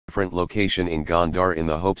different location in Gondar in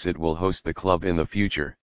the hopes it will host the club in the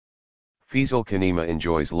future. Fasil Kenema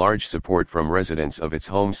enjoys large support from residents of its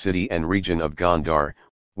home city and region of Gondar,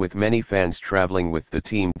 with many fans traveling with the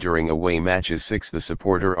team during away matches. 6. The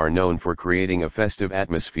supporter are known for creating a festive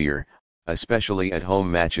atmosphere, especially at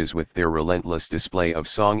home matches with their relentless display of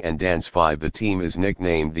song and dance. 5. The team is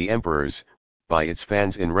nicknamed the Emperors, by its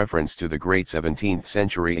fans in reference to the great 17th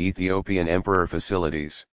century Ethiopian emperor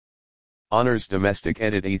Fasilides. Honors domestic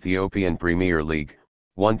edit Ethiopian Premier League,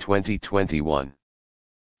 1 2021.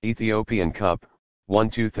 Ethiopian Cup, 1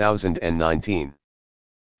 2019.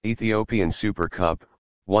 Ethiopian Super Cup,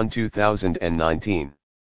 1 2019.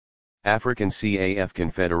 African CAF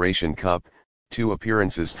Confederation Cup, 2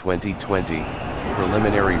 appearances 2020,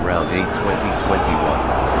 Preliminary Round 8 2021,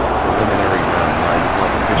 Preliminary Round 9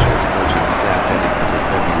 club officials coaching staff edit as of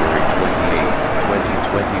February 28,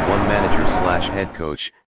 2021 Manager/Head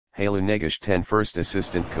Coach, Halu Negash 10 First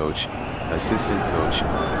Assistant Coach, Assistant Coach,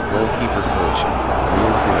 Goalkeeper Coach,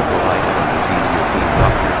 Welayta Azizio Team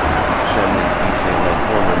Doctor, Shemninsky Salem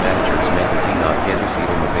Former Managers Metazinot Getusi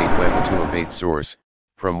Umabate Web to Abate Source,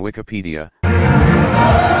 from Wikipedia.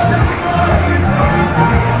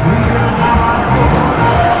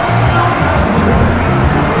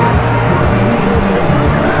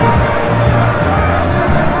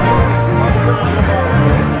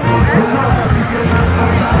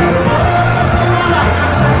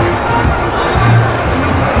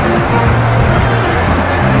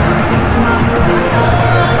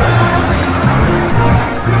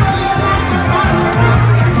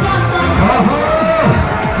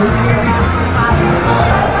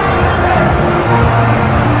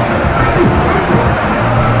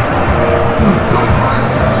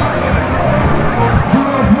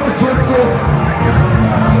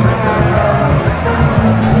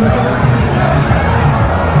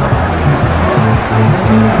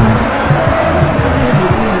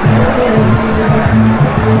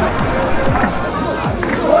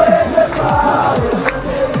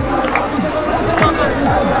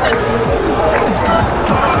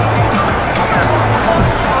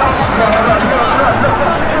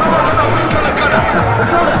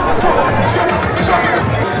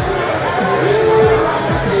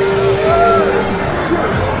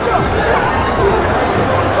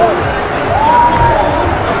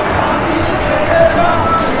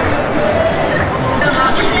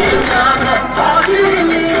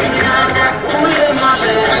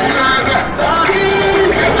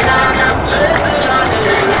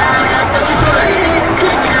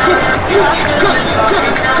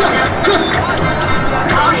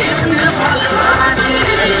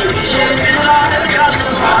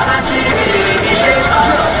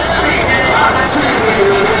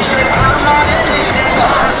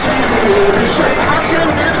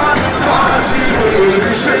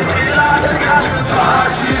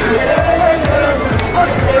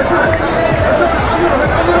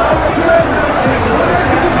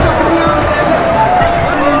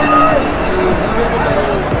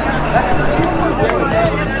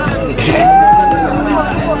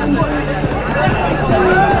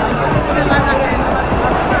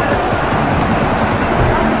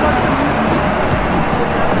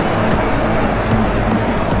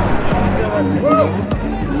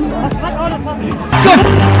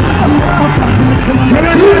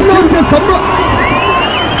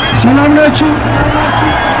 ሰላም ናችሁ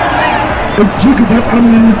እጅግ በጣም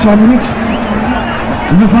የምታምሩት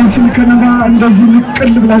ለፋሲል ከነማ እንደዚህ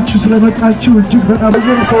ልቅል ብላችሁ ስለመጣችሁ እጅግ በጣም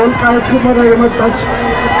ከወልቃይት ሁመራ የመጣችሁ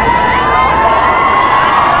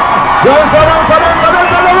ሰላም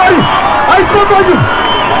አይሰማኝም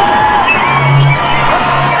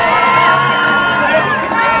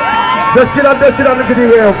ደስ ይላል እንግዲህ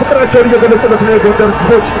ፍቅራቸውን እየገለጹለት ነው የጎንደር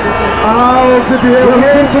ሰዎች አዎ እንግዲህ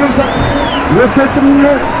ሁሉም ለሴትና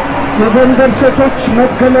የጎንደር ሴቶች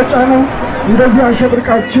መገለጫ ነው እንደዚህ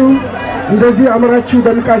አሸብርቃችሁ እንደዚህ አምራችሁ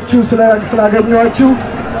ደምቃችሁ ስላገኘዋችሁ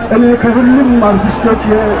እኔ ከሁሉም አርቲስቶች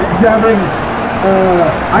የእግዚአብሔር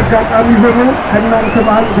አጋጣሚ ሆኖ ከናንተ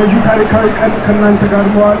መሃል በዚህ ታሪካዊ ቀን ከናንተ ጋር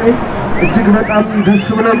መዋሌ እጅግ በጣም ደስ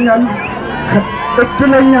ብሎኛል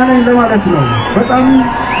እድለኛ ነኝ ለማለት ነው በጣም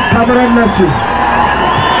ታበራላችሁ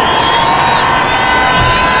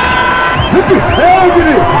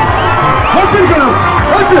እንግዲህ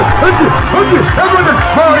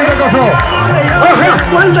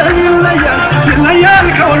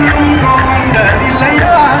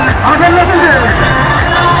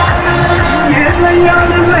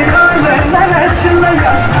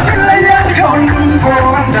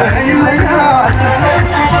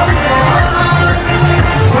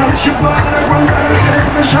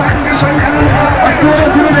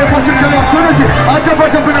Fasil Kenema,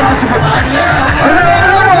 H2H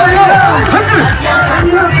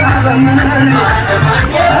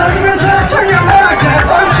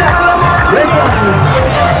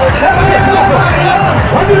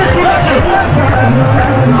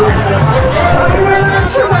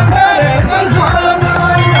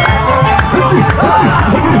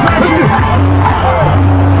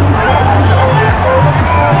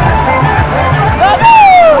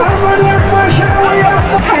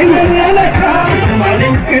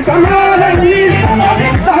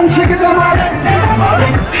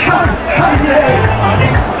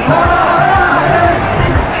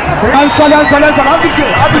Thank you.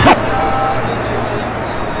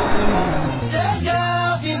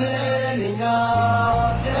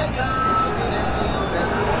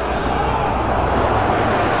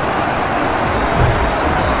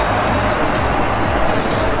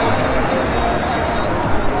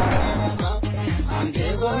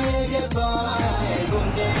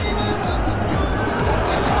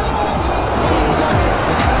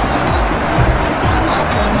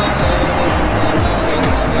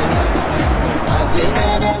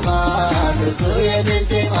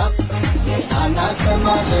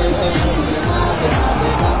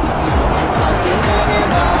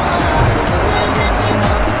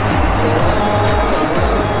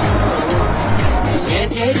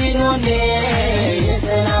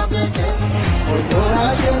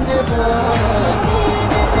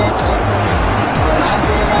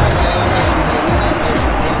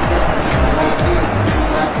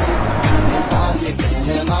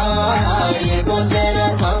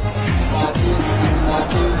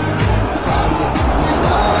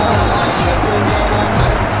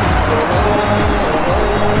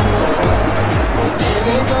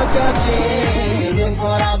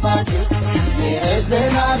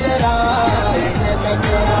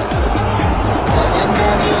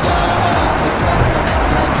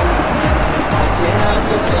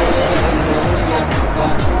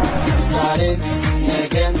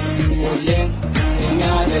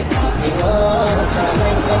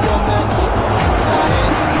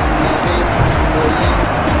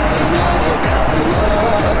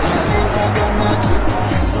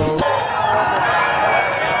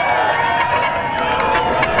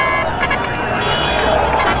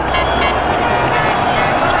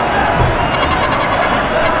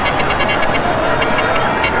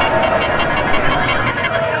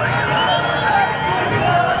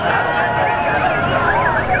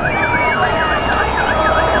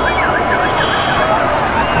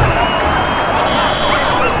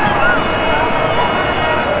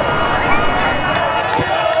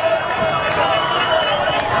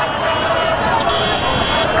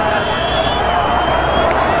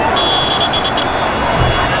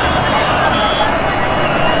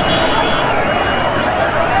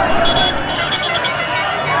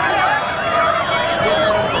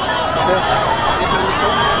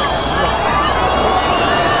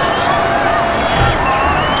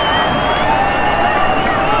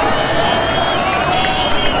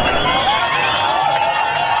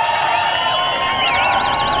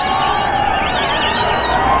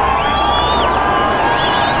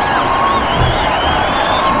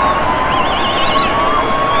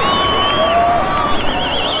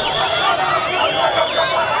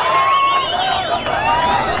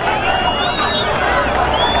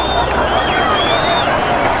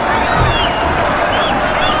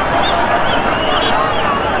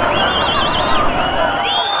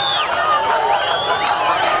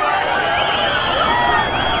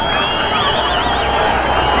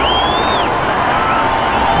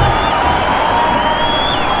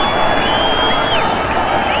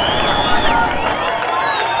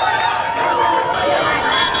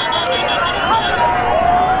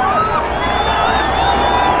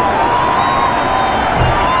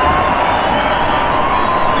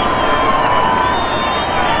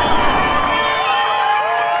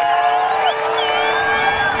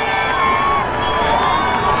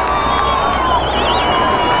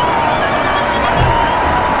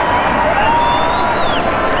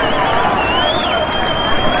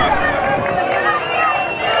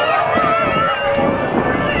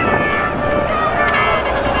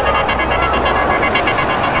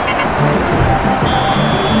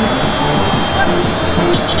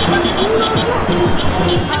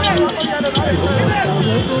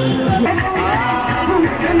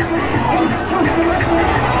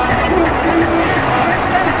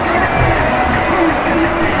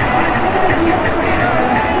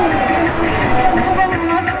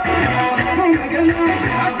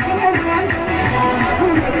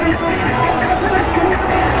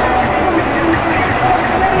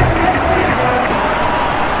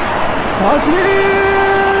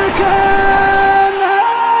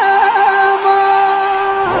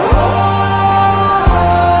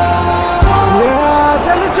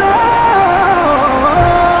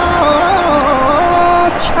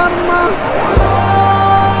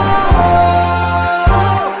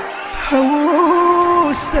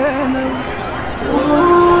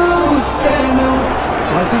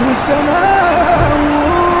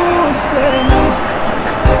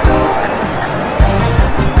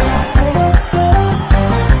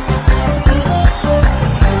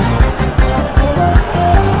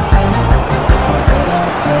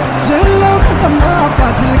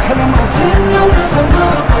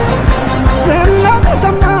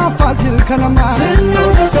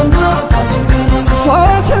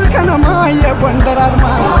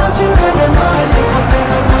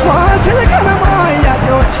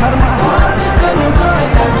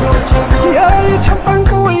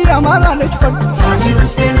 ልጅ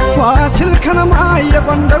ፋሲል ከነማ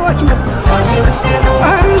የጎንደሮች ምርጥ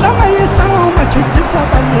እንደማይሰው መቼ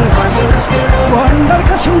ይሳባል ጎንደር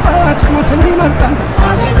ከሽንፈት ሞትን ይመርጣል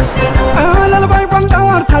አለልባይ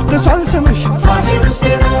ጎንደር ታድሷል ስምሽ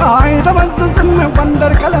አይደበዝዝም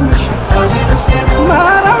ጎንደር ቀለምሽ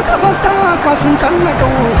ማራው ተፈታ ኳሱን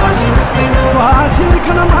ጨነቀው ፋሲል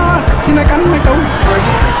ከነማ ሲነቀንቀው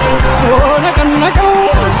ነቀነቀው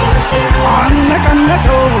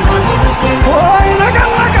አነቀነቀው ወይ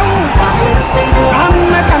ነቀነቀው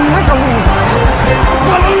አነቀነቀው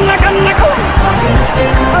ነቀነቀው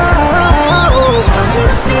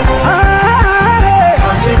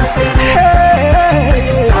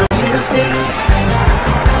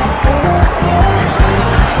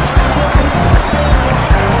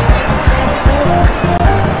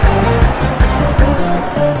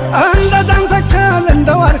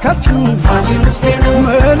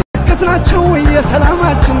ምልክት ናቸው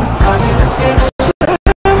የሰላማችን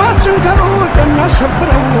ስማችን ከሩቅ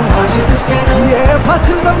እናሸብረው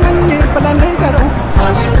የፋሲል ዘር ነኝ ብለን ንገረው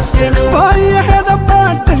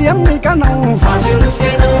በየሄደበት ድል የሚቀናው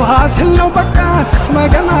ፋሲል ነው በቃስ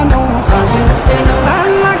መገና ነው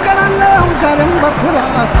እናገራለሁ ዛሬም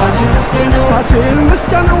በኩራት ፋሲል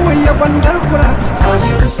ውስጥ ነው የጎንደር ኩራት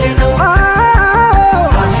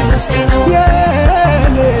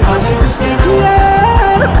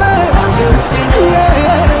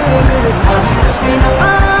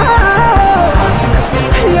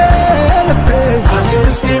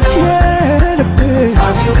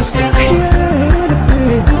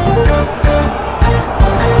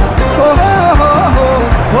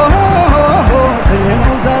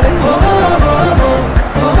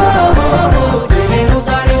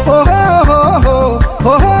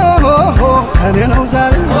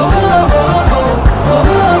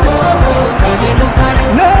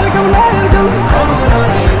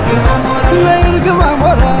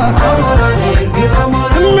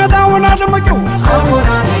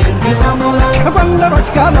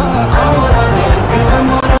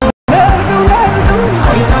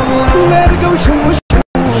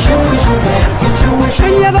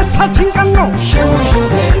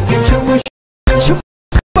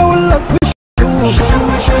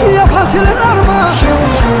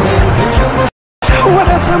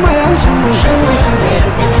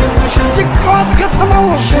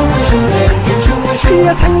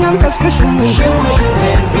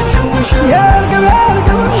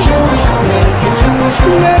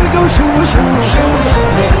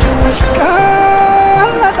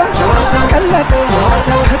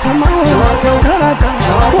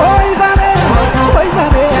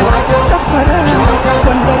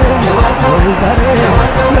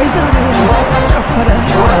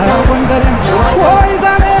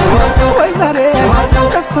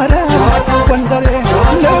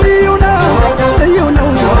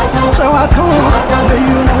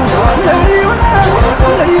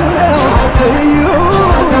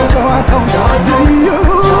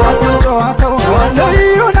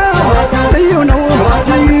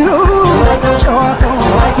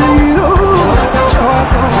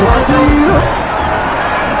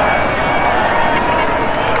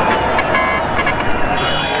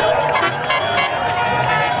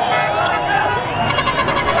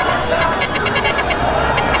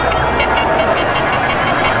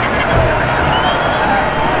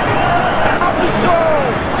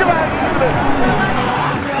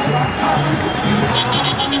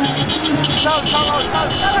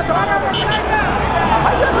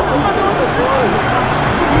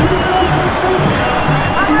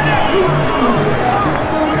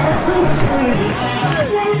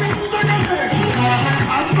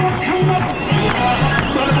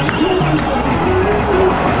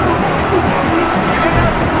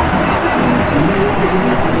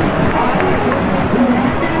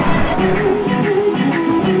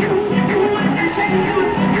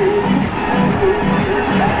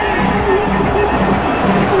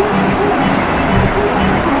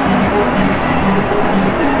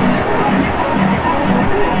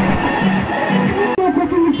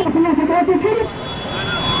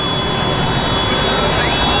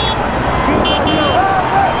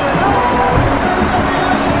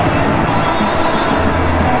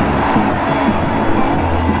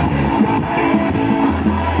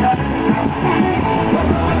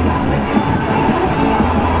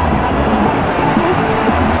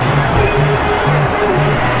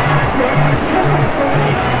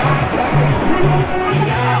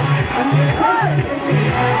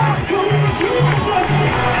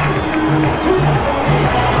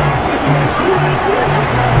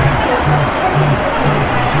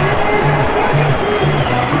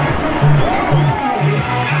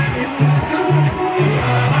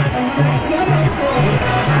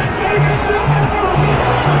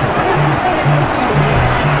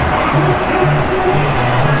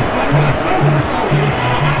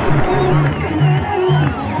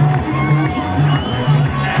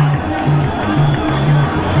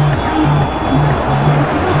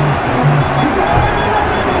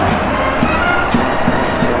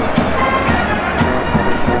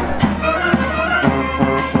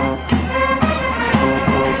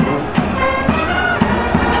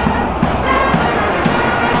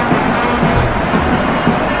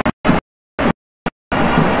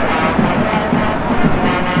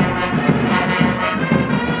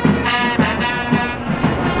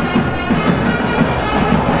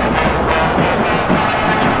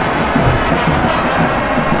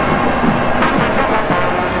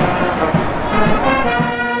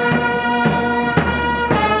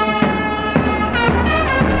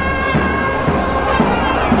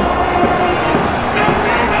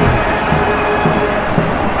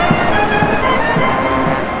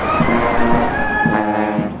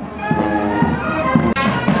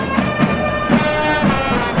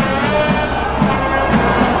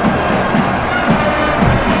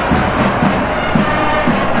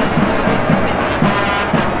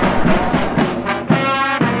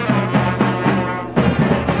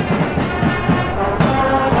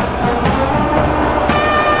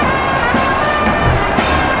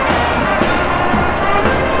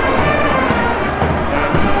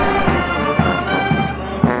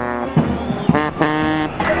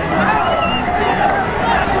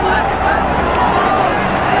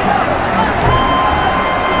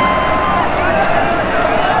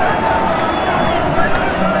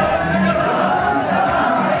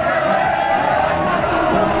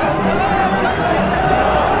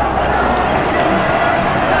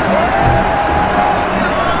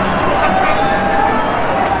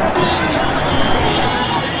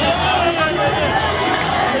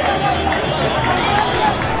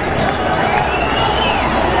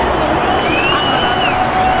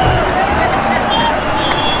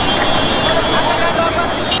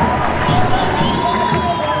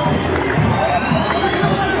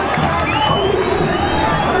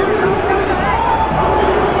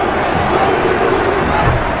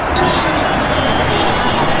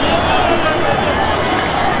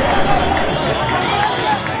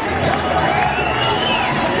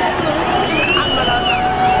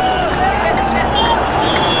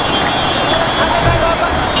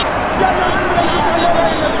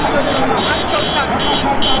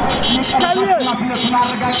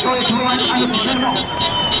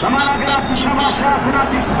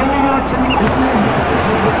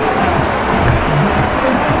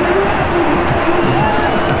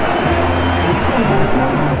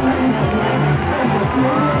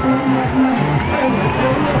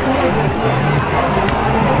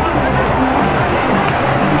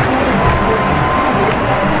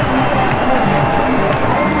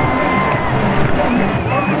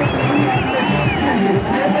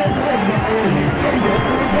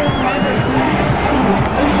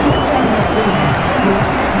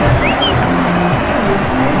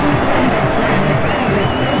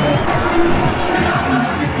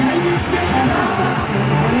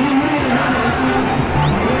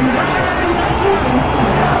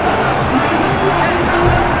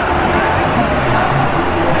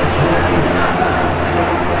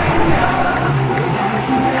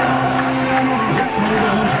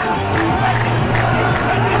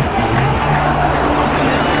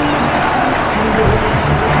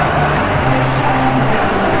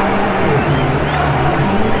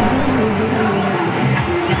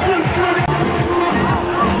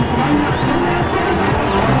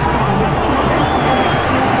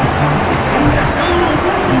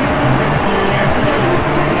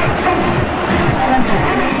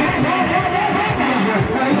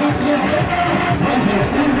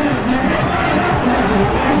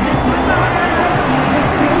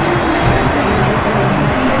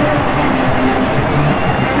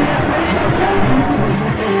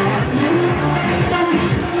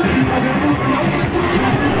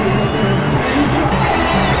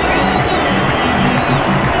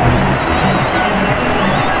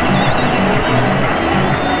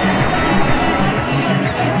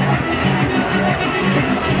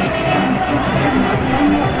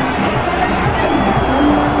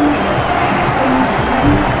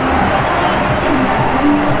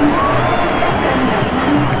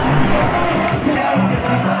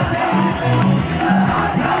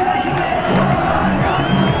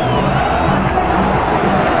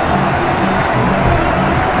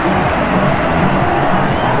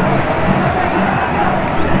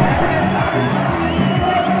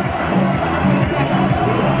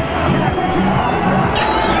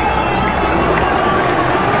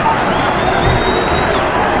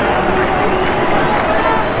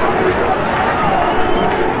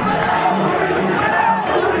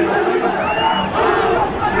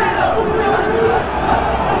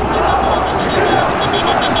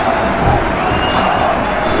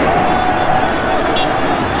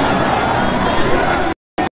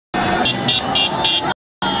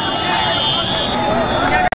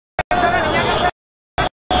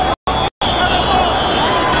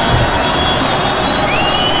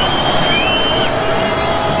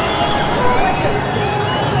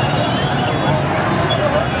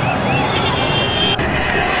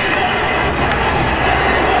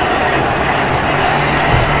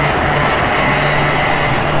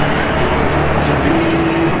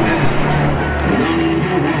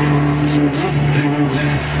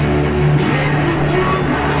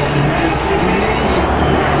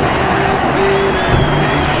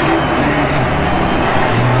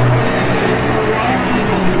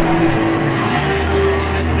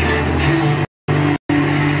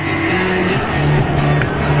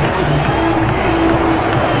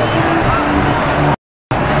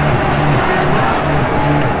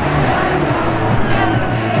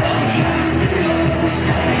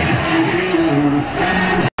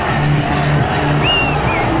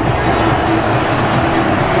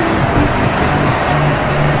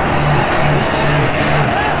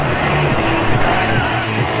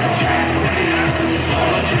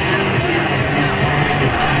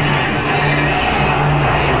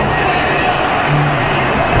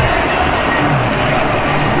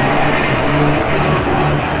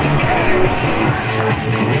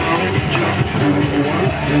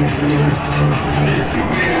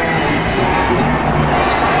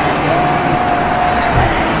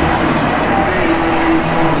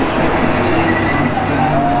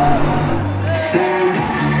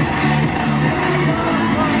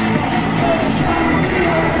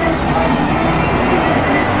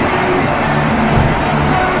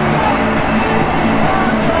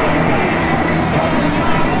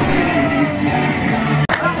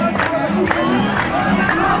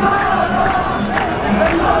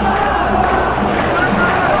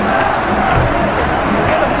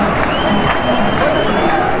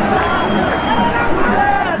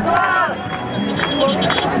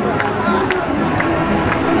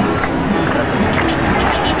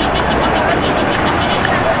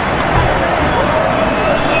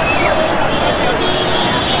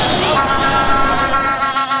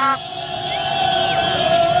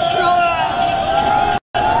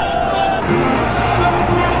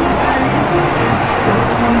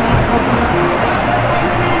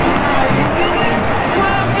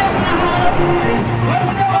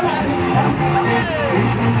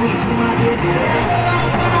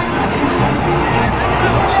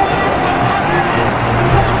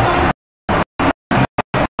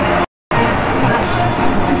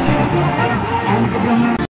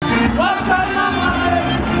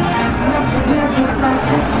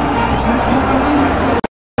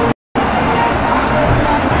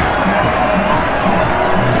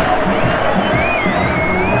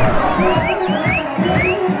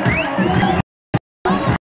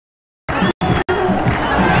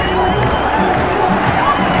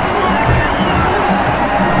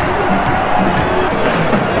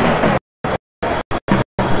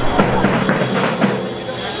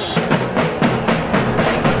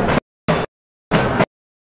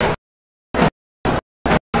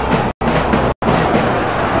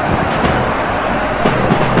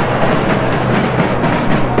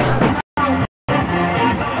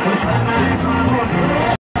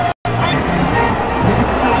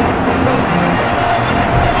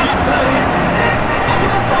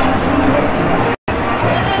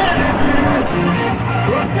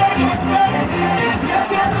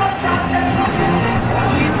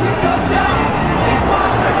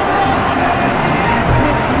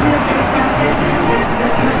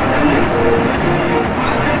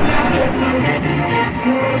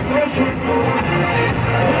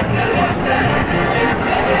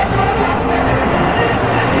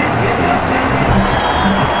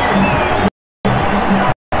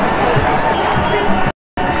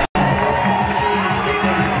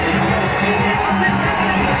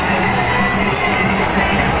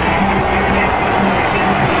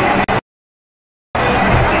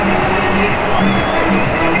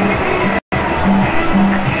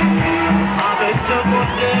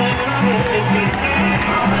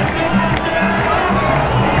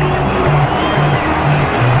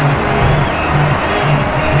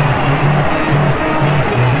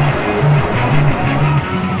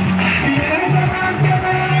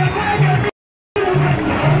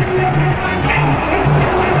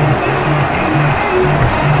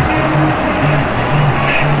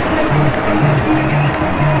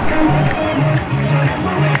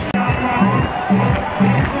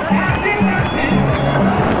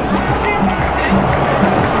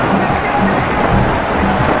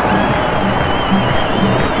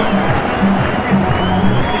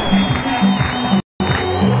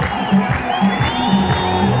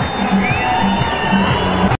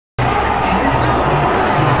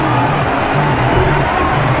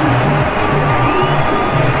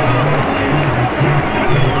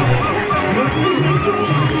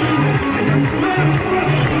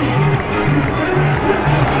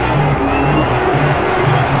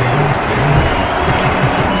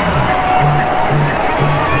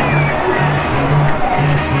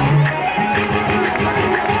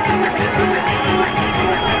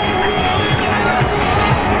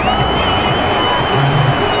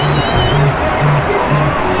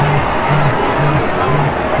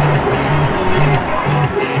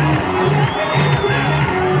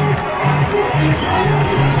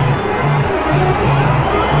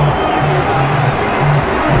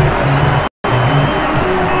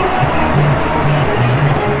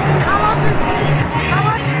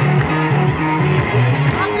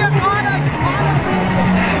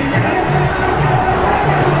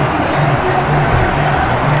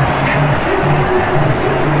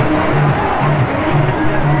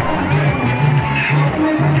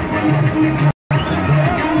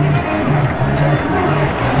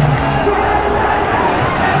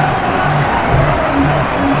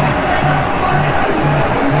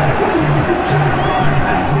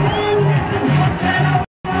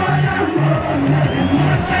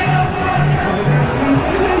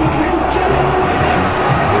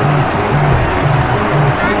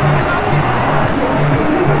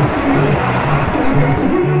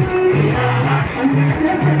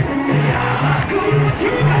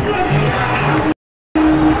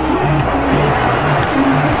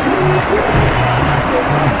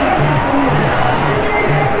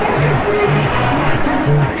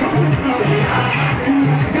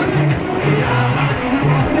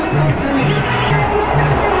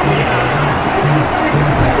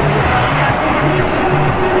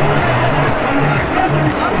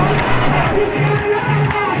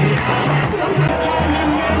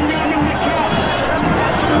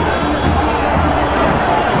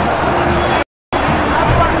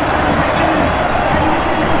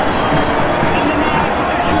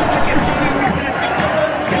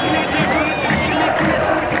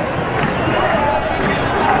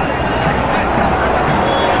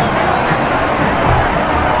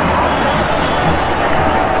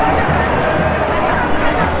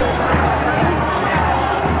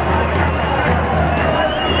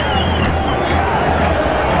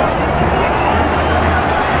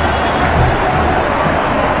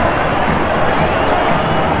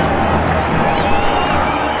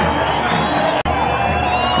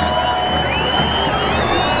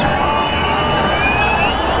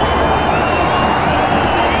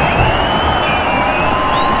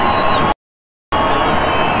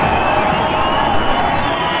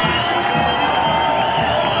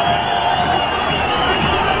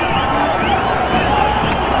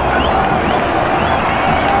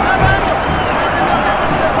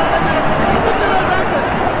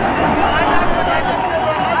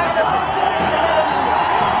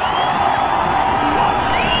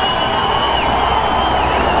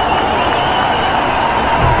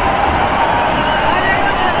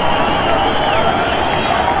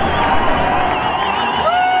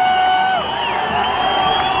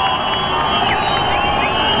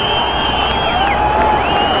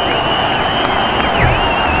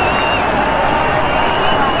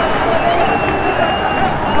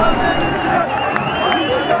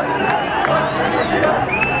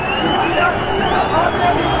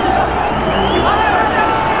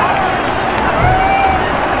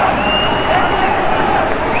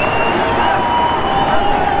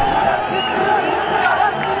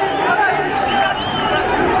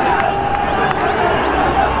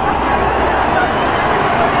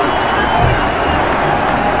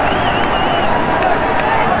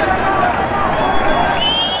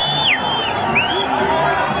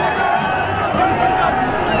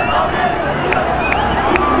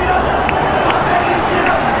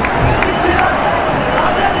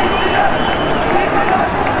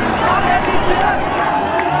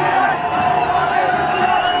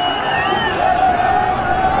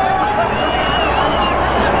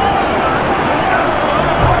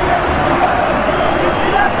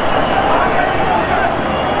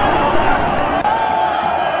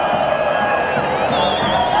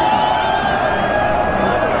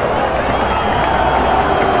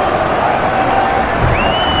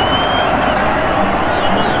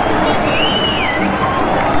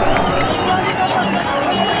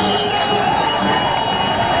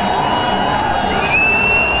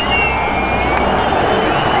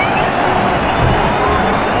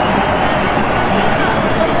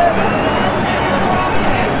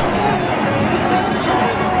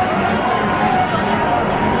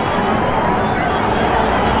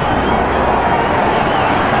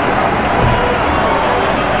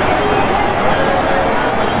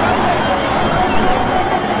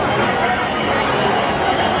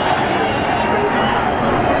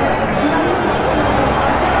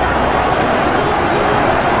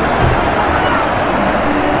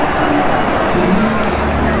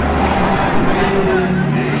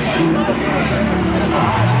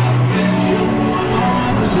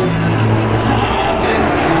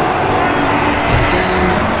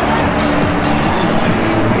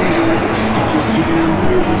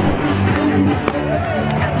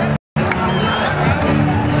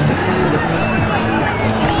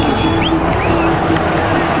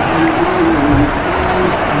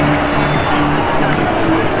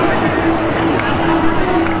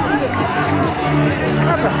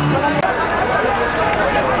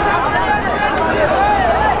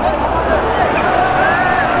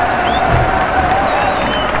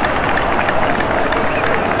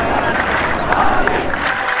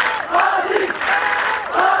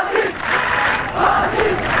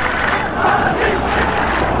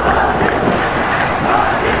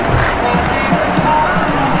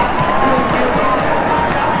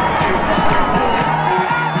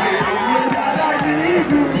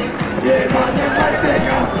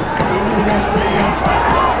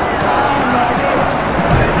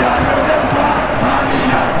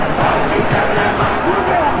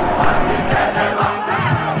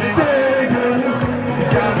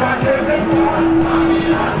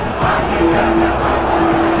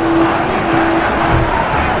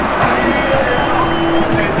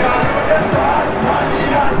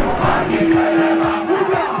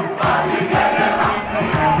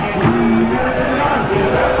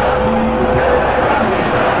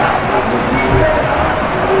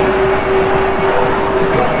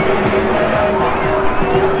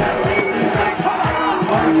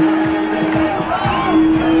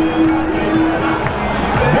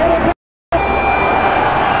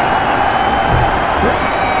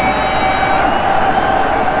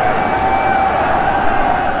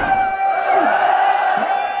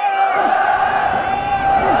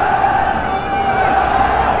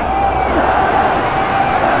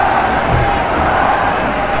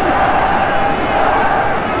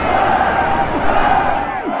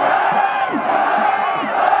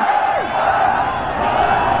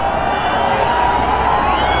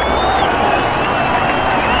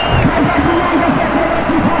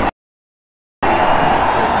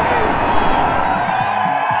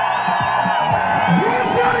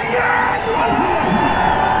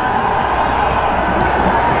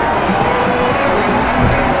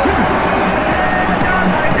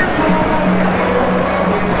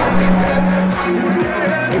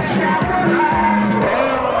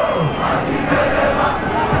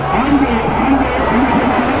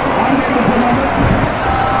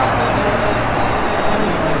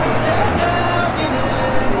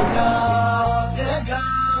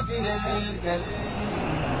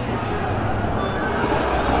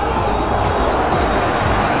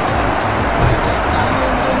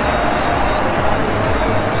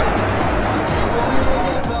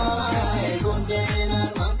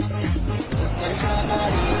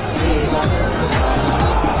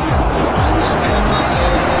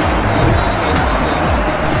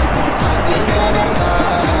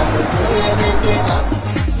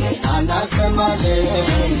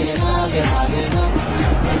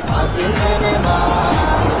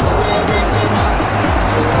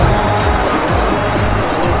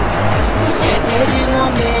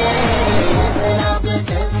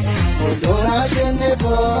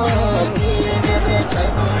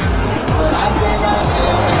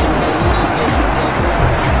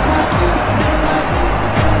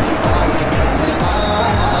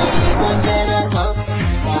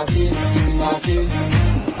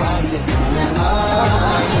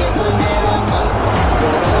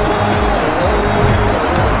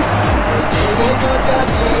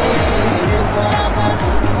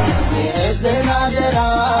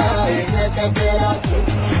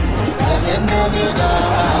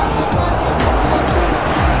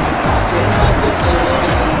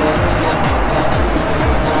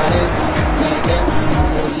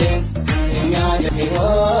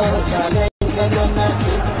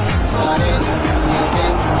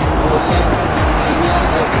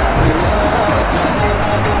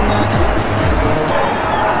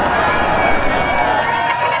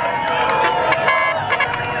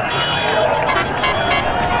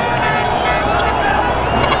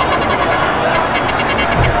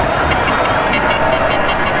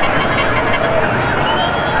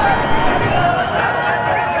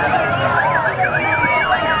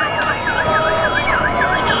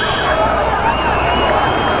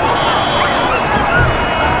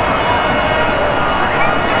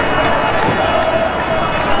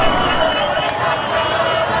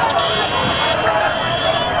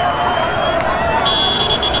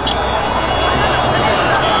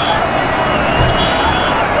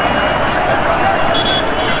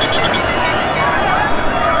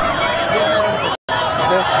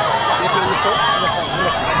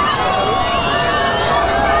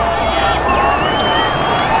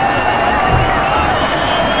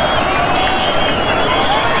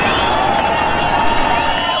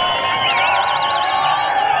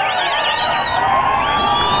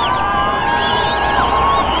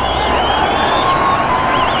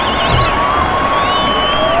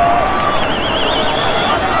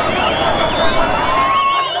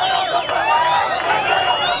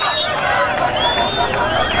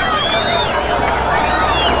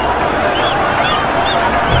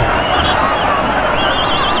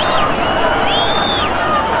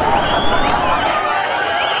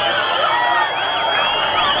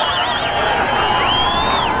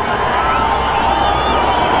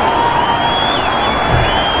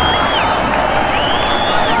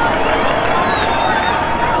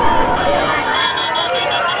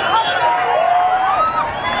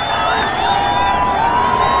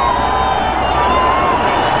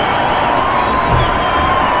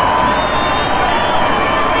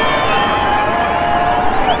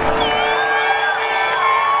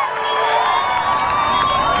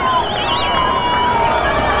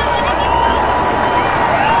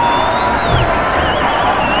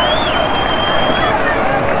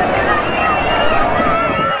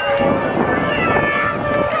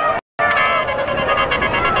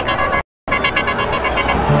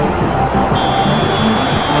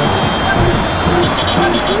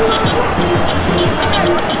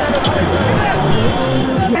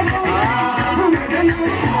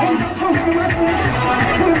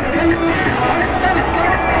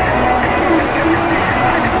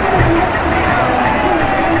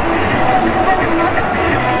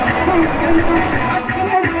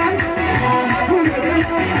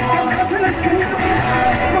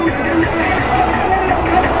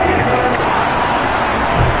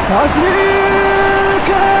Fasil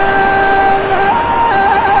Kenema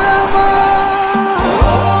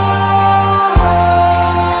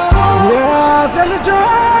yes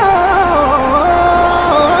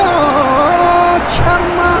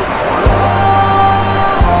charma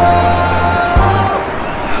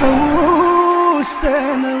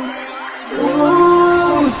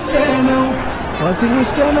usteno Fasil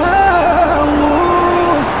usteno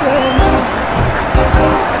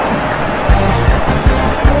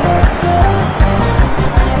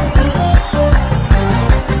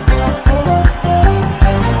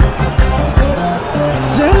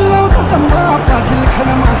Fasil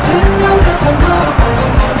Kenema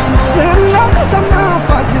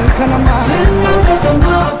Fasil Kenema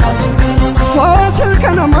Fasil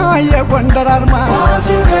Kenema ye Gondar arma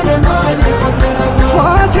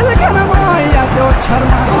Fasil Kenema ya joueurs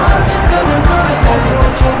arma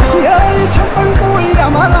ye Champanku ya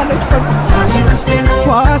Amara lechko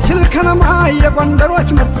Fasil Kenema የጎንደሮች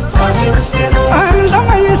ምርጥ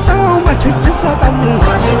እንደማይሰው መች ይሰጣል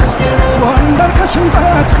ጎንደር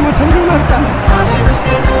ከሽንፈት ሞትን ይመርጣል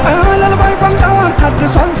እልልባይ ጎንደር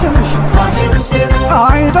ታድሷል ስምሽ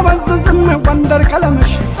አይደበዝዝም ጎንደር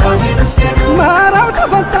ቀለምሽ መራው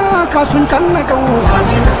ተፈታ ኳሱን ጨነቀው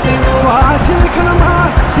ፋሲል ከነማ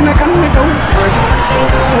ሲነቀንቀው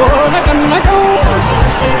ነቀነቀው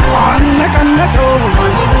አነቀነቀው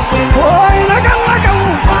ወይ ነቀነቀው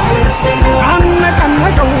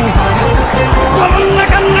አነቀነቀው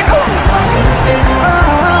ነቀነቀው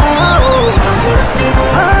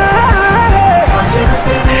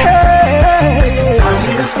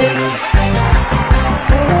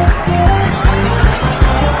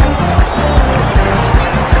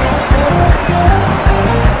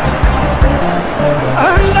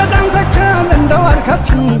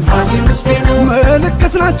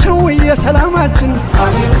ምልክት ናቸው የሰላማችን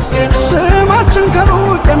ስማችን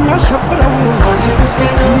ከሩቅ የሚያሸብረው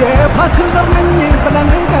የፋሲል ዘር ነኝ ብለን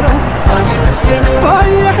እንቀረው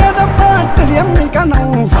በየሄደበት ድል የሚቀናው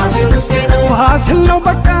ፋሲል ነው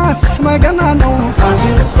በቃ ስመ ገና ነው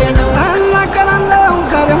እናገራለሁ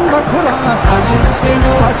ዛሬም በኩራት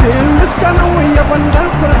ፋሲል ውስጥ ነው የጎንደር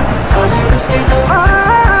ኩራት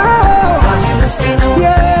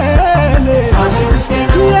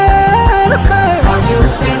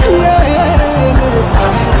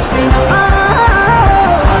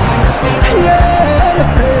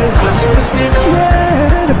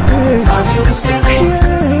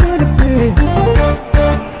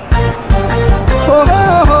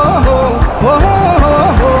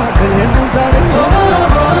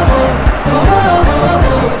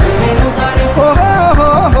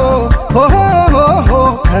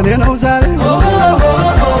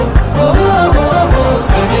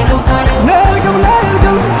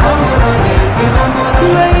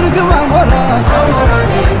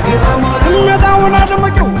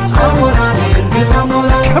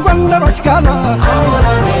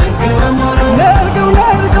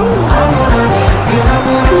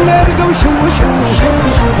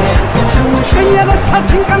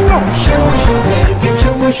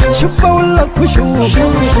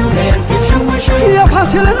يا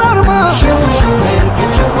فاصل الأربع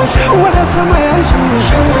ولا سمايا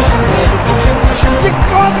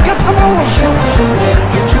يقعد كتمو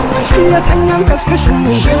يا تنين كسكش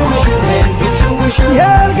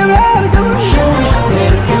يا رقم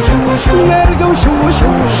نرقم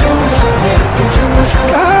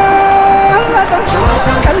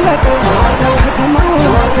كلت كتمو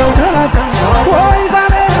ثلاثة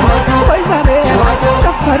ويزاري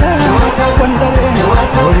شفرة وندري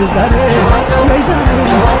ويزاري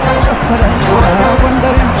شفرة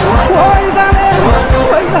وندري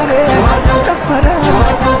ويزاري شفرة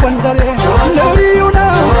وندري ليونا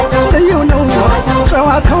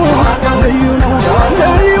شواتو ليونا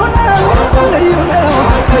شواتو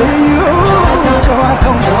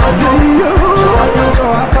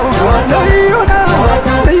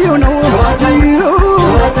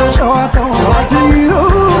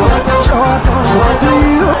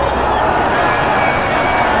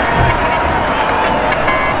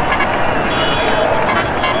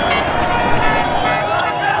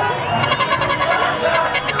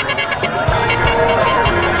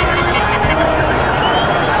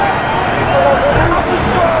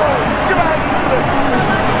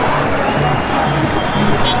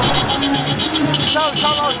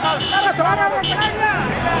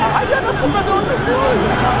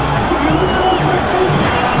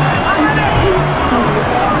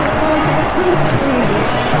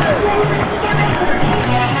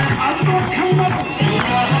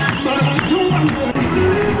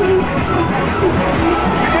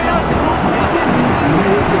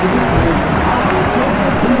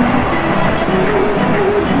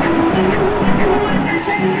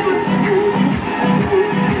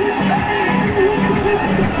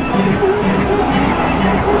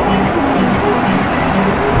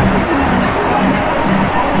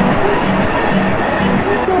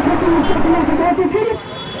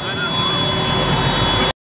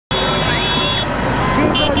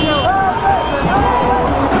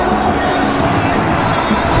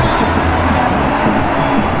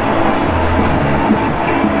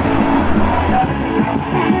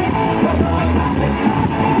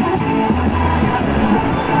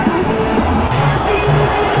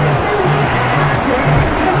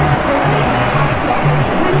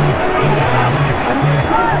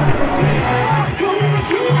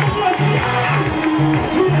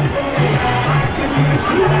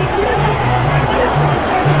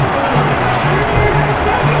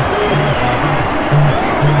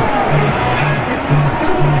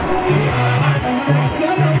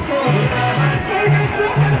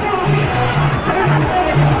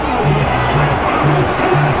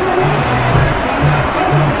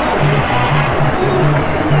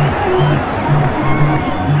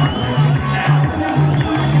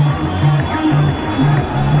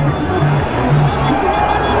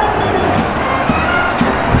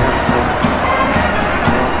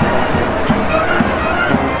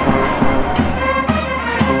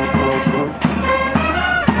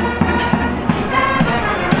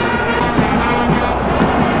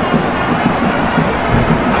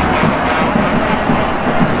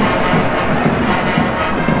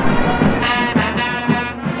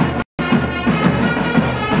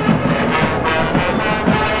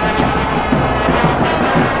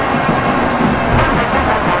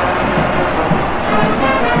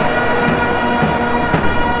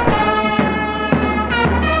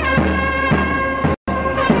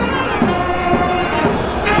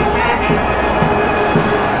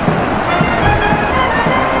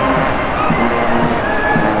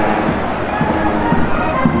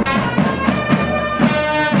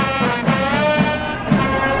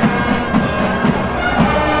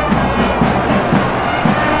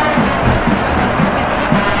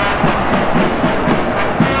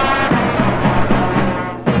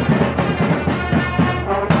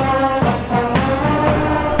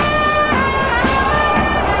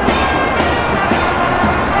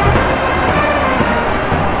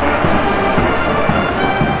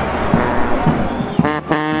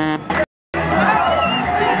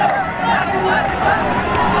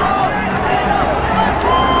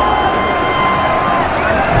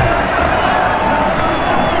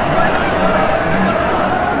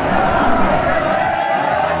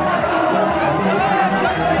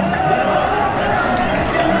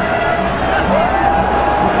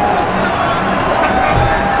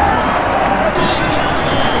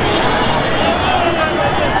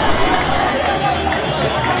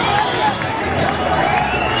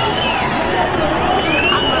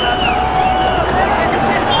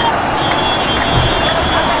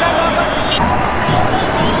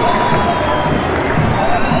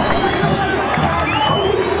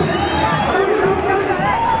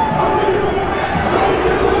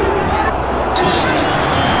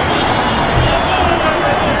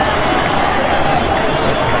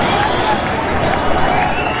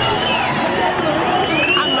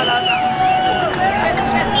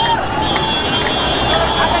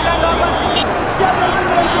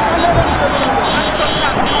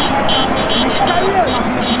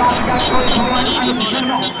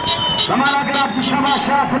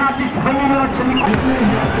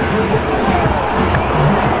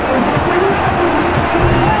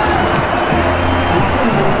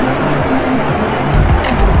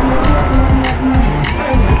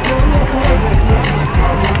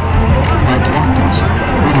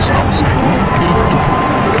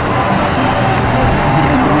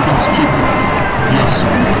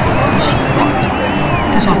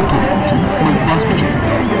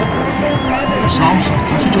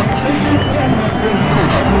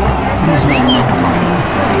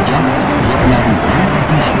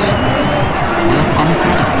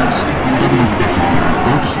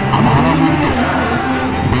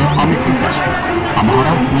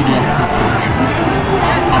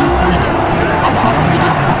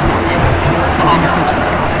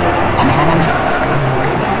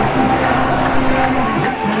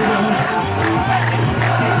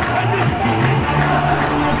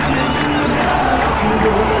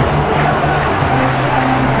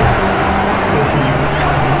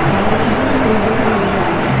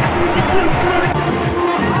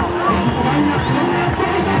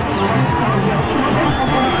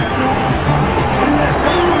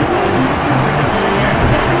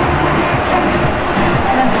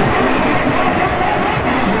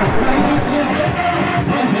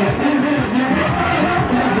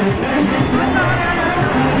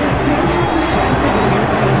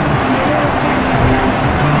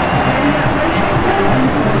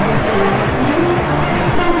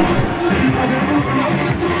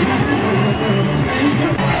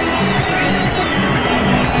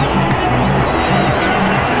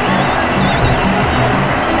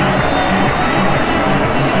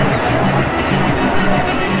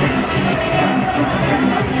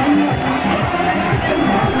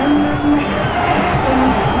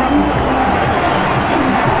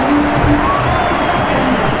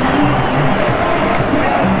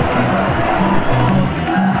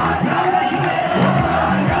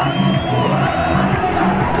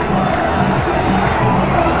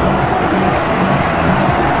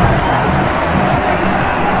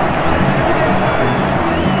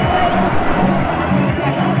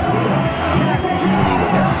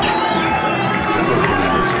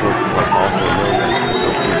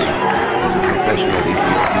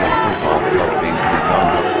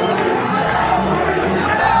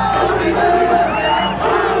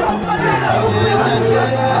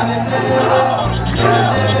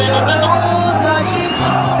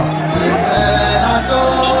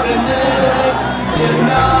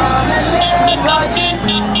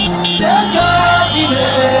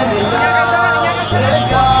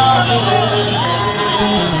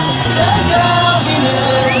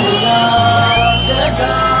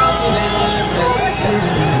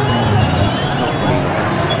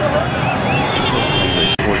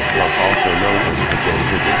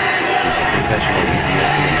professional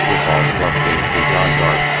Ethiopian football club based in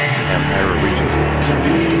Gondar, Amhara region.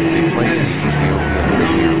 They play in the Ethiopian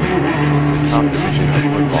Premier League, the top division of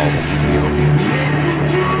football in Ethiopia.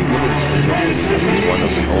 Beginnings Fasil Kenema is one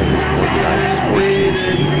of the oldest organized sport teams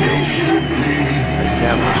in Ethiopia.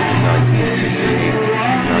 Established in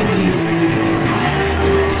 1968-1960s, in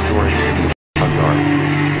the historic city of Gondar,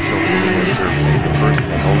 Fasil Kenema served as the first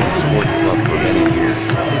and only sport club for many years.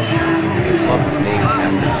 The club was named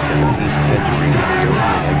after the 17th century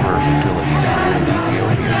Ethiopian Emperor Facilities who ruled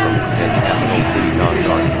Ethiopia from its then capital city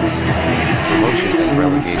Gondar. Promotion and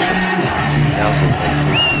relegation,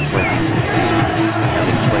 2006 to 2016,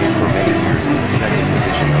 having played for many years in the second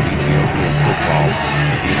division of Ethiopian football,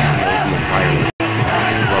 the Ethiopian Higher League.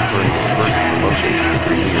 The club earned its first promotion to the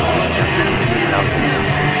Premier League after the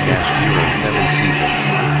 2006-07 season,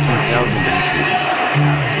 2000 BC.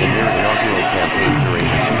 In their inaugural campaign during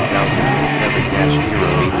the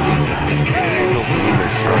 2007-08 season, Fasil Kenema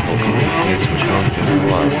struggled to keep pace with most of the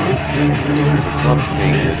clubs. The club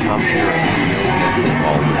stayed in the top tier of Ethiopian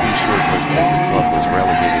football pretty short-lived as the club was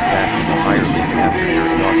relegated back to the higher league after their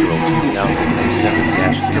inaugural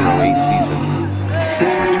 2007-08 season.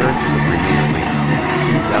 Return to the Premier League,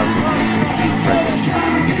 2016 present,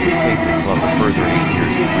 it would take the club a further 8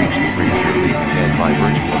 years to reach the Premier League again by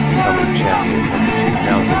virtue of becoming champions of the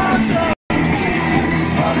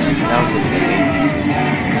 2015-2016, 2008 season.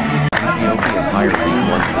 Ethiopian Higher League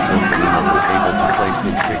 1 Fasil Kenema was able to place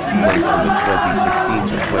in 6th place in the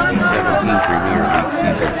 2016-2017 Premier League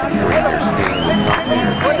season, securing their stay in the top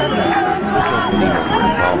tier. Fasil Kenema were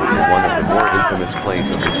involved in one of the more infamous plays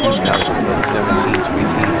of the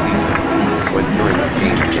 2017-18 season, when during a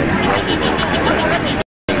game against well-below Dicha,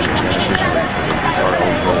 beneficiaries of a bizarre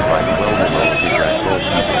own goal by the well-below Dicha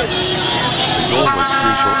goalkeeper. The goal was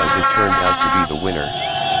crucial as it turned out to be the winner,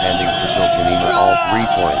 handing Fasil Kenema all 3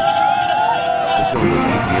 points. Fasil was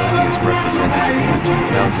Ethiopia's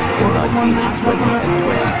 2019-20 and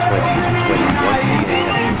 2020-21 CAF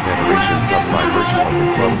Confederation Cup by virtue of the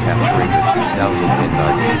club capturing the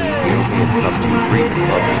 2019 Ethiopian Cup to bring the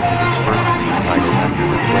club into its first league title after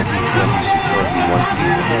the 2020-21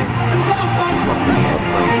 season. Fasil Kenema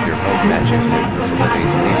plays their home matches at Fasilete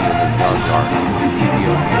Stadium in Gondar,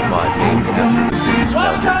 Ethiopia 5 named after the city's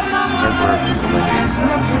founder, Emperor Fasiletes.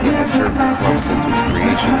 It has served the club since its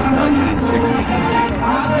creation in 1960 BC.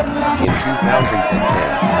 In 2010,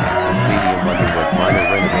 the stadium underwent minor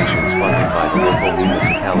renovations funded by the local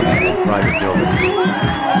municipality and private donors.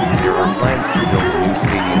 There are plans to build a new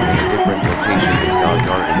stadium in a different location in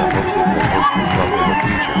Gondar in the hopes it will host the club in the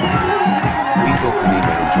future. Fasil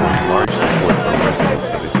Kenema enjoys large support from residents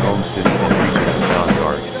of its home city and region of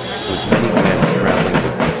Gondar, with many fans traveling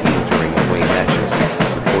with the team during away matches since the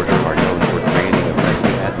supporters are known for creating a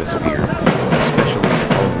festive atmosphere, especially at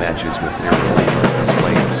home matches with their relentless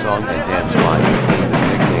display of song and dance while the team is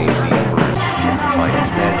nicknamed the Emperors, by its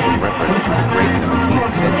fans in reference to the great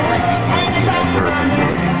 17th century Ethiopian Emperor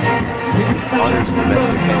Fasiletes. Honors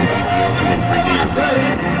domestic and Ethiopian Premier League, 1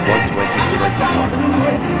 2021.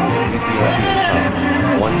 Ethiopian Cup,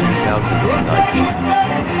 1 2019.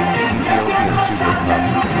 Ethiopian Super Cup,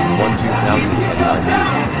 1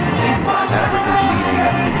 2019. African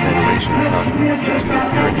CAF Confederation Cup, 2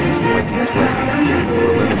 appearances 2020,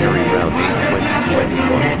 Preliminary Round 8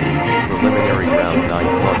 2021, Preliminary Round 9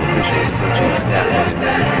 club officials coaching staff headed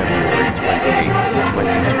as of February 28,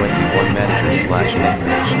 2021 manager/head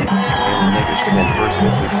coach, Abel Negash 10 first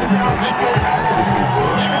assistant coach,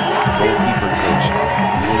 goalkeeper coach,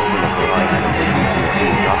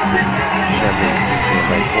 team doctor, Shemley's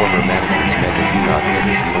DCLA former managers Medicina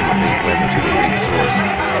web to the league source,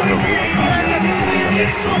 from Wikipedia, Kenema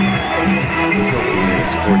SC. Fasil Kenema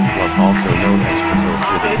Sport Club, also known as Fasil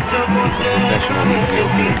City, is a professional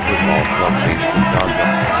Ethiopian football club based in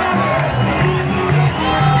Gondar.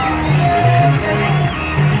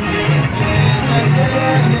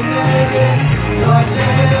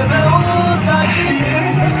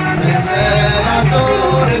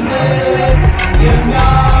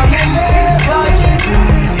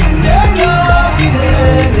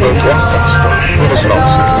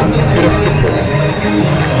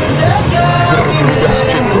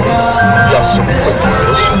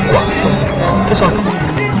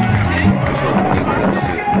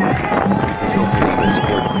 Fasil Kenema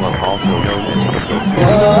Sport Club, also known as Fasil City, is a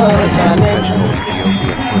professional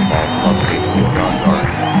Ethiopian football club based in Gondar,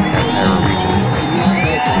 Feta region.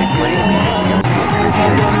 They play in the Ethiopian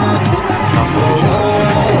Premier League, top division of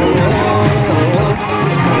football.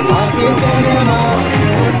 Fasil Kenema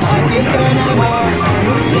is one of the oldest organized sport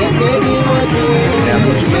teams in Ethiopia,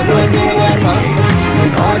 established in 1968.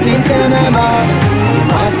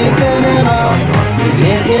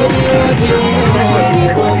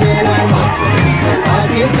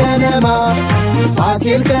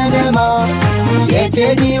 Fasil Kenema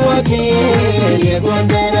Yetedi wakil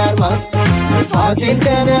yegonder arma Fasil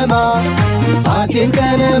Kenema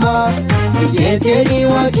Yetedi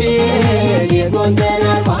wakil yegonder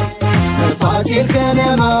arma Fasil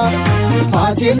Kenema